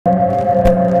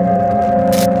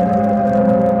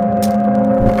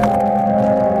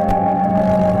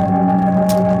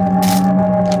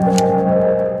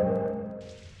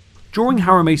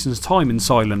Harry Mason's time in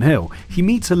Silent Hill, he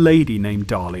meets a lady named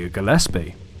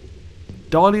𝗩𝗻𝗃cie.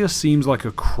 Dahlia seems like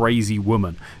a crazy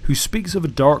woman who speaks of a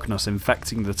darkness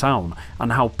infecting the town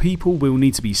and how people will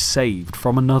need to be saved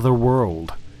from another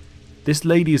world. This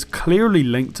lady is clearly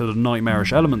linked to the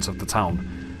nightmarish elements of the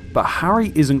town, but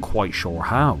Harry isn't quite sure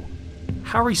how.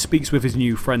 Harry speaks with his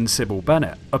new friend Sybil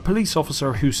Bennett, a police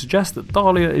officer who suggests that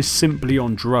Dahlia is simply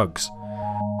on drugs.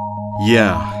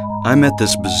 Yeah, I met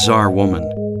this bizarre woman.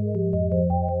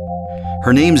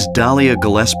 Her name's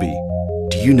𝗩𝗻𝗃𝗍𝗄.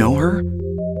 Do you know her?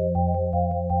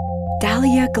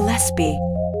 𝗩𝗻𝗃𝗍𝗄.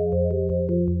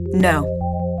 No.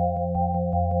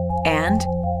 And?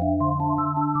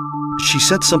 She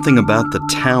said something about the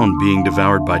town being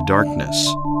devoured by darkness.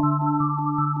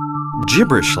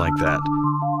 Gibberish like that.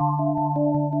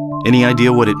 Any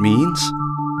idea what it means?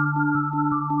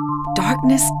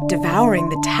 Darkness devouring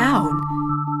the town?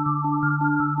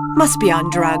 Must be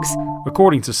on drugs.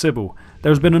 According to Sybil, there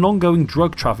has been an ongoing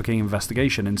drug trafficking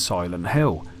investigation in Silent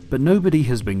Hill, but nobody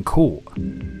has been caught.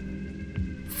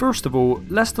 First of all,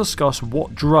 let's discuss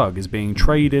what drug is being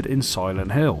traded in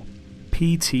Silent Hill.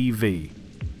 PTV.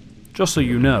 Just so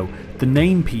you know, the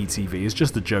name PTV is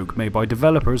just a joke made by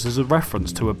developers as a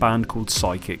reference to a band called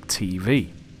Psychic TV.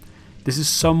 This is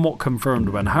somewhat confirmed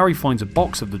when Harry finds a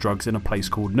box of the drugs in a place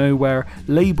called Nowhere,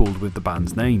 labelled with the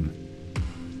band's name.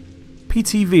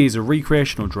 PTV is a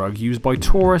recreational drug used by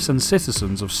tourists and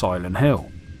citizens of Silent Hill.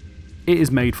 It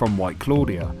is made from White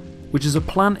Claudia, which is a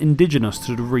plant indigenous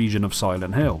to the region of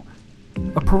Silent Hill.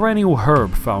 A perennial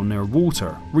herb found near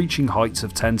water, reaching heights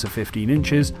of 10 to 15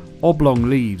 inches, oblong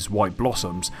leaves, white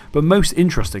blossoms, but most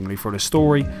interestingly for this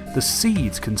story, the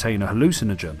seeds contain a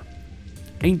hallucinogen.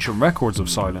 Ancient records of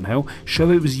Silent Hill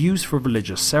show it was used for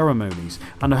religious ceremonies,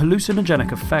 and a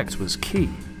hallucinogenic effect was key,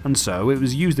 and so it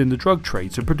was used in the drug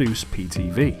trade to produce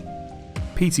PTV.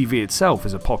 PTV itself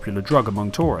is a popular drug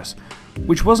among tourists,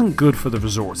 which wasn't good for the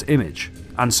resort's image,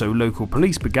 and so local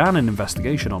police began an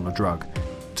investigation on the drug,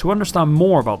 to understand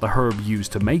more about the herb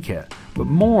used to make it, but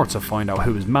more to find out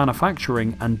who is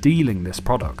manufacturing and dealing this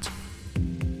product.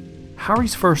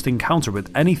 Harry's first encounter with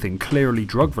anything clearly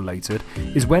drug related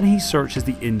is when he searches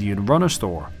the Indian Runner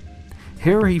store.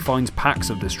 Here he finds packs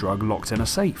of this drug locked in a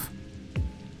safe.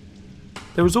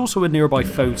 There is also a nearby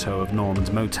photo of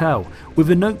Norman's motel, with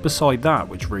a note beside that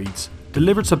which reads,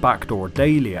 "Delivered to back door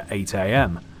daily at 8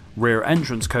 AM, rear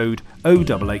entrance code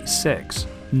 0886,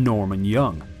 Norman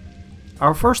Young."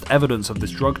 Our first evidence of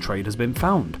this drug trade has been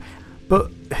found,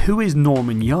 but who is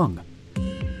Norman Young?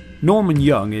 Norman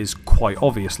Young is, quite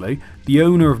obviously, the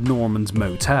owner of Norman's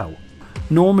motel.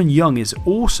 Norman Young is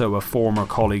also a former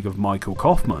colleague of Michael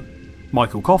Kaufmann.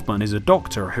 Michael Kaufmann is a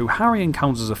doctor who Harry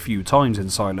encounters a few times in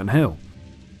Silent Hill.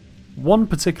 One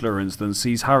particular instance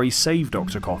sees Harry save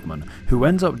Dr. Kaufmann, who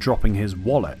ends up dropping his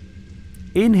wallet.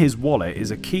 In his wallet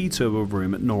is a key to a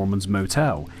room at Norman's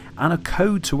motel, and a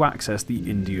code to access the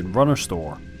Indian Runner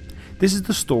store. This is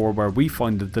the store where we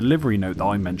find the delivery note that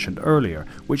I mentioned earlier,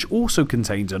 which also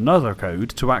contains another code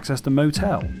to access the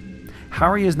motel.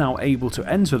 Harry is now able to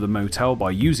enter the motel by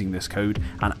using this code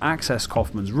and access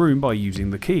Kaufmann's room by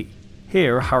using the key.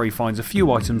 Here, Harry finds a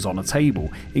few items on a table,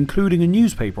 including a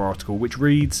newspaper article which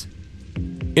reads,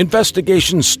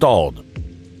 "Investigation stalled.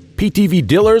 PTV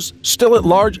dealers still at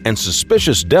large and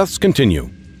suspicious deaths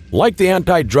continue. Like the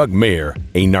anti-drug mayor,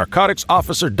 a narcotics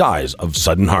officer dies of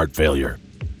sudden heart failure."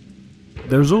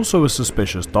 There's also a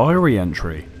suspicious diary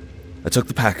entry. "I took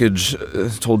the package,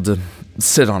 told to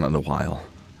sit on it a while.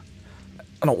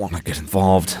 I don't want to get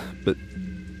involved, but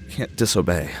can't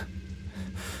disobey.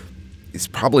 He's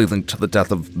probably linked to the death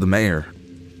of the mayor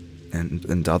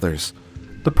and others."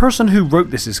 The person who wrote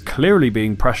this is clearly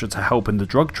being pressured to help in the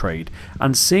drug trade,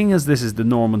 and seeing as this is the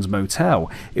Norman's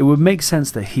motel, it would make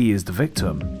sense that he is the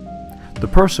victim. The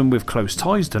person with close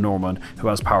ties to Norman, who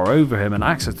has power over him and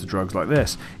access to drugs like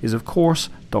this, is of course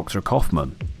Dr.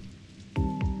 Kaufmann.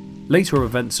 Later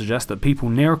events suggest that people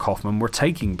near Kaufmann were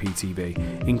taking PTV,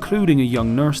 including a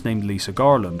young nurse named Lisa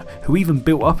Garland, who even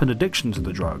built up an addiction to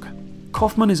the drug.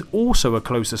 Kaufmann is also a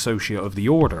close associate of The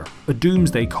Order, a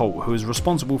doomsday cult who is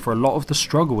responsible for a lot of the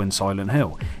struggle in Silent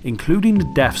Hill, including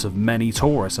the deaths of many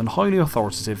tourists and highly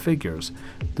authoritative figures.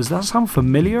 Does that sound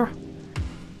familiar?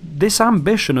 This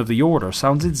ambition of The Order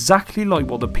sounds exactly like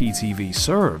what the PTV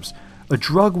serves, a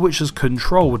drug which has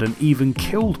controlled and even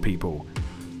killed people.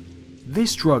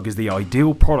 This drug is the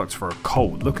ideal product for a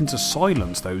cult looking to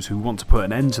silence those who want to put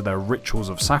an end to their rituals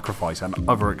of sacrifice and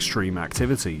other extreme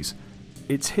activities.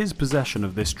 It's his possession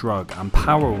of this drug and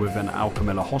power within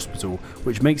Alchemilla Hospital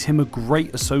which makes him a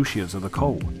great associate of the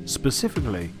cult,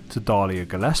 specifically to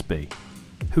𝗩𝗻𝗃𝗍𝗄,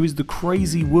 who is the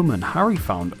crazy woman Harry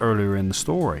found earlier in the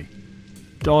story.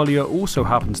 𝗩𝗶𝗱𝗲ecie also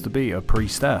happens to be a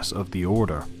priestess of the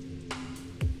Order.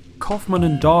 Kaufmann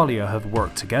and 𝗩𝗶𝗱𝗲ecie have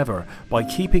worked together by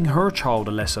keeping her child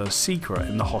𝗩𝗍𝗍 a secret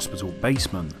in the hospital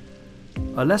basement.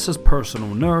 𝗩𝗍𝗍's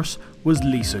personal nurse was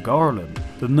Lisa Garland,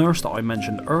 the nurse that I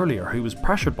mentioned earlier who was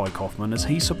pressured by Kaufmann as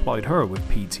he supplied her with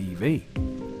PTV.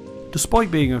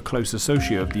 Despite being a close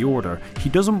associate of the Order, he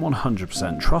doesn't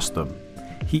 100% trust them.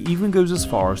 He even goes as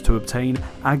far as to obtain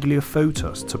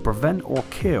Aglaophotis to prevent or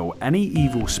kill any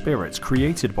evil spirits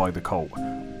created by the cult,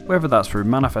 whether that's through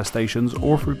manifestations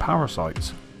or through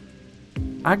parasites.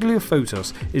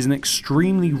 Aglaophotis is an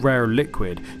extremely rare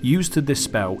liquid used to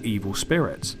dispel evil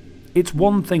spirits. It's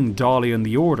one thing 𝗩𝗍𝗲𝗍 and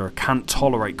the Order can't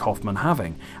tolerate Kaufmann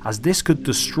having, as this could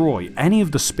destroy any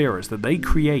of the spirits that they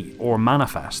create or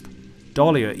manifest.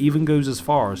 𝗩𝗍𝗲 even goes as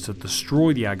far as to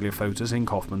destroy the Aglaophotis in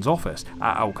Kaufmann's office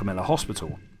at 𝗩𝗍𝗲𝗍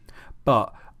Hospital.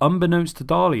 But, unbeknownst to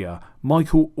𝗩𝗍𝗲,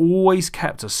 Michael always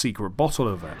kept a secret bottle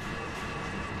of it.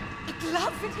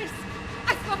 Aglaophotis!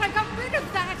 I thought I got rid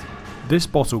of that! This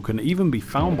bottle can even be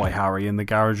found by Harry in the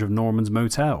garage of Norman's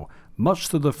motel, much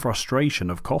to the frustration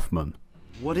of Kaufmann.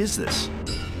 What is this?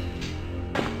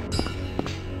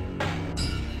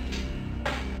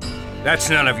 That's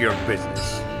none of your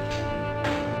business.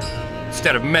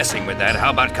 Instead of messing with that,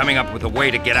 how about coming up with a way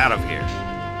to get out of here?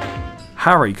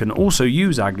 Harry can also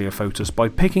use Aglaophotis by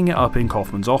picking it up in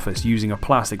Kaufmann's office using a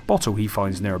plastic bottle he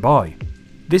finds nearby.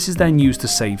 This is then used to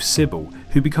save 𝗍𝗍,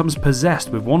 who becomes possessed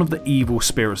with one of the evil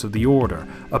spirits of the Order,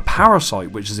 a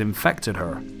parasite which has infected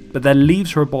her, but then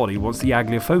leaves her body once the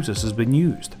Aglaophotis has been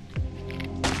used.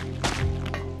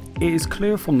 It is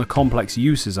clear from the complex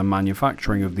uses and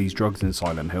manufacturing of these drugs in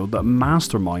Silent Hill that a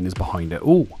mastermind is behind it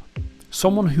all.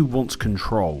 Someone who wants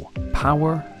control,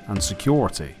 power and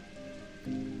security.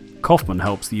 Kaufmann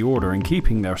helps the Order in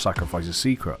keeping their sacrifices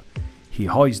secret. He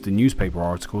hides the newspaper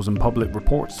articles and public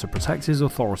reports to protect his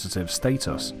authoritative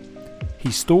status.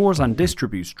 He stores and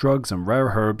distributes drugs and rare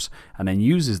herbs and then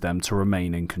uses them to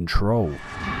remain in control.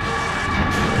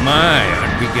 My,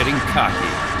 aren't we getting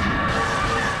cocky?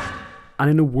 And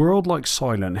in a world like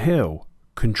Silent Hill,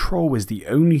 control is the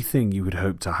only thing you would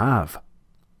hope to have.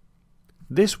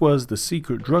 This was the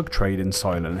secret drug trade in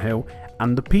Silent Hill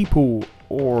and the people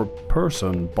or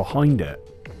person behind it.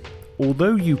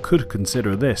 Although you could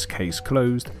consider this case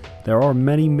closed, there are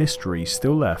many mysteries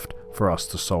still left for us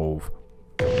to solve.